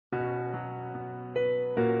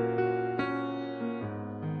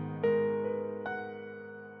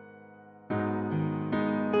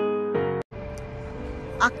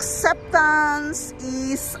Acceptance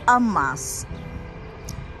is a must.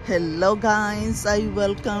 Hello guys, I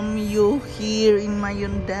welcome you here in my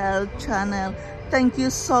Yundel channel. Thank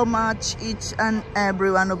you so much each and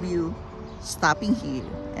every one of you stopping here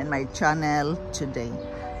in my channel today.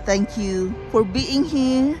 Thank you for being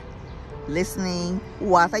here, listening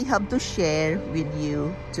what I have to share with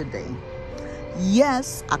you today.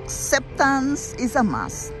 Yes, acceptance is a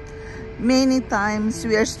must. Many times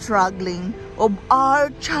we are struggling of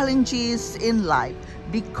our challenges in life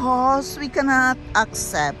because we cannot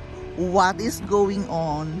accept what is going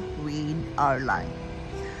on with our life.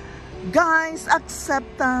 Guys,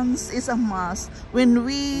 acceptance is a must when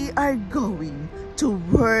we are going to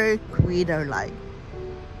work with our life.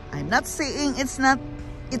 I'm not saying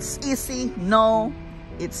it's easy. No,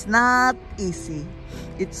 it's not easy.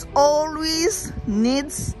 It's always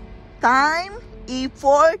needs time,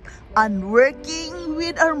 effort, and working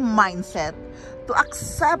with our mindset to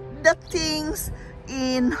accept the things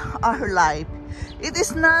in our life. It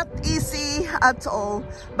is not easy at all.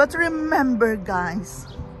 But remember guys,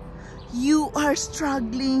 you are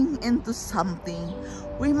struggling into something.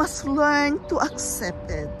 We must learn to accept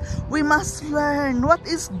it. We must learn what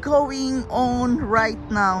is going on right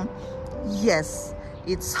now. Yes,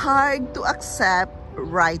 it's hard to accept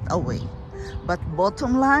right away. But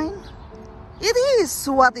bottom line, it is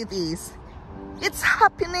what it is. It's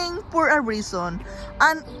happening for a reason,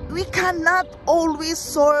 and we cannot always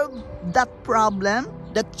solve that problem,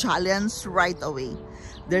 that challenge right away.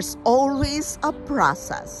 There's always a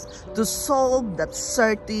process to solve that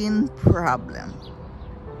certain problem.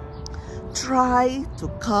 Try to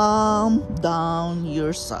calm down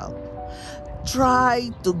yourself.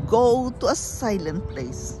 Try to go to a silent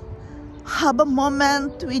place. Have a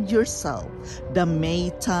moment with yourself. The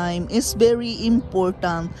me time is very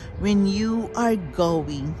important when you are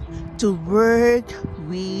going to work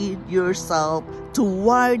with yourself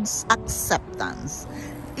towards acceptance.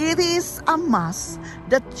 It is a must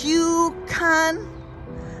that you can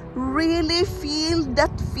really feel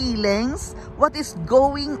that feelings, what is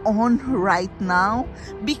going on right now,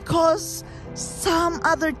 because some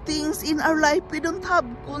other things in our life we don't have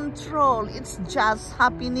control. It's just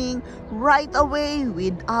happening right away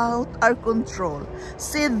without our control.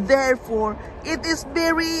 So therefore, it is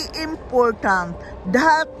very important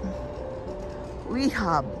that we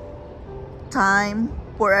have time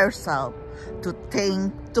for ourselves to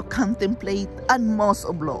think, to contemplate, and most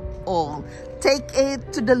of all, take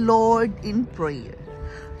it to the Lord in prayer.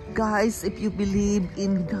 Guys, if you believe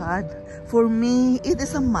in God, for me, it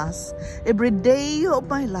is a must. Every day of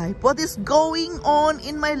my life, what is going on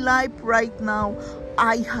in my life right now,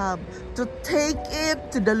 I have to take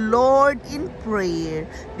it to the Lord in prayer,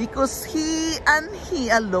 because He and He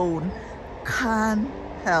alone can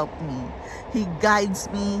help me. He guides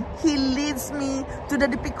me. He leads me to the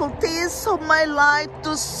difficulties of my life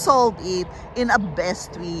to solve it in a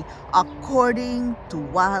best way according to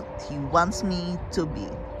what He wants me to be.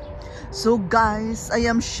 So guys, I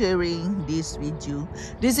am sharing this with you.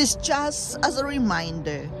 This is just as a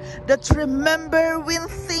reminder that remember when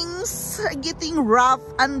things are getting rough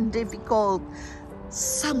and difficult,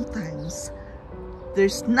 sometimes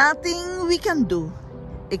there's nothing we can do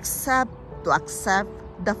except to accept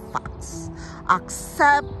the facts.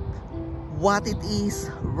 Accept what it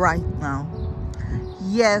is right now.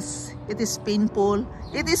 Yes, it is painful.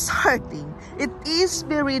 It is hurting. It is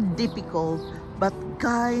very difficult. But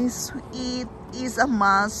guys, it is a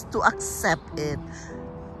must to accept it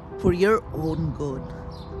for your own good.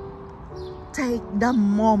 Take the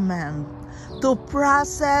moment to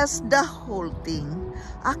process the whole thing.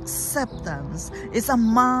 Acceptance is a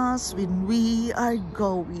must when we are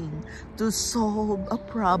going to solve a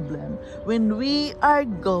problem, when we are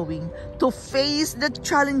going to face the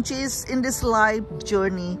challenges in this life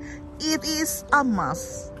journey. It is a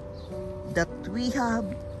must that we have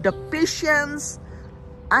the patience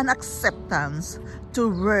and acceptance to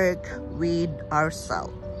work with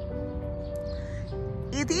ourselves.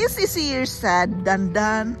 It is easier said than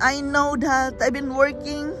done. I know that I've been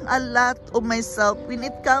working a lot of myself when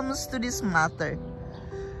it comes to this matter.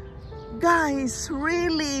 Guys,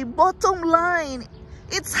 really, bottom line,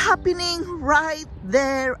 it's happening right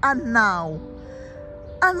there and now.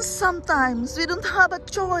 And sometimes we don't have a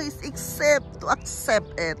choice except to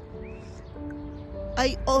accept it.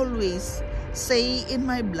 I always say in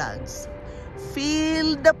my blogs,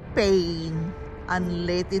 feel the pain and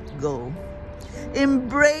let it go.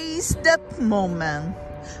 Embrace that moment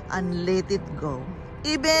and let it go.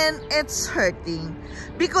 Even it's hurting,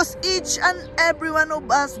 because each and every one of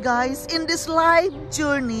us guys in this life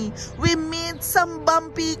journey, we meet some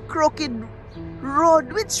bumpy, crooked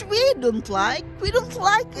road which we don't like. We don't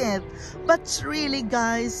like it. But really,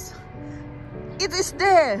 guys, it is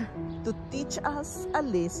there to teach us a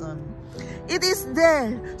lesson. It is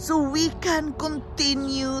there so we can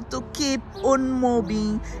continue to keep on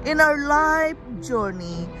moving in our life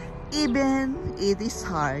journey, even it is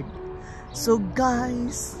hard. So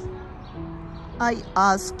guys, I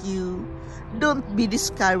ask you, don't be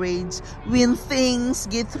discouraged when things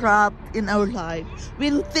get rough in our life,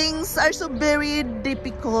 when things are so very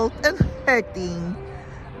difficult and hurting.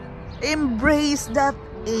 Embrace that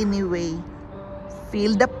anyway.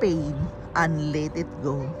 Feel the pain and let it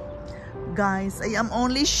go. Guys, I am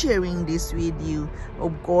only sharing this with you,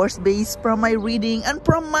 of course, based from my reading and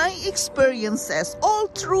from my experiences all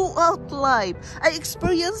throughout life. I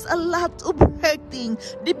experienced a lot of hurting,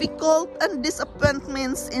 difficult, and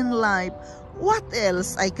disappointments in life. What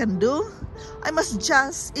else I can do? I must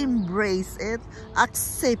just embrace it,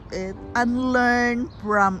 accept it, and learn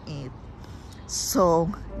from it. So,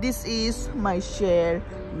 this is my share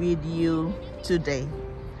with you today.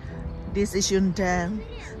 This is Yundel.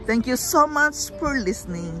 Thank you so much for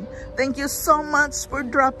listening. Thank you so much for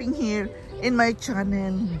dropping here in my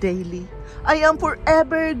channel daily. I am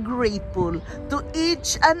forever grateful to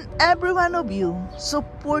each and every one of you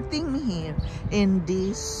supporting me here in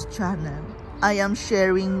this channel. I am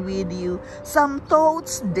sharing with you some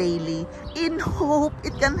thoughts daily in hope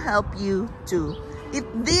it can help you too. It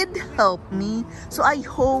did help me, so I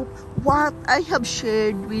hope what I have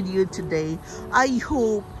shared with you today, I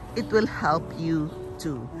hope it will help you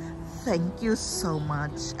too. Thank you so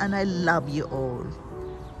much, and I love you all.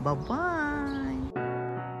 Bye-bye.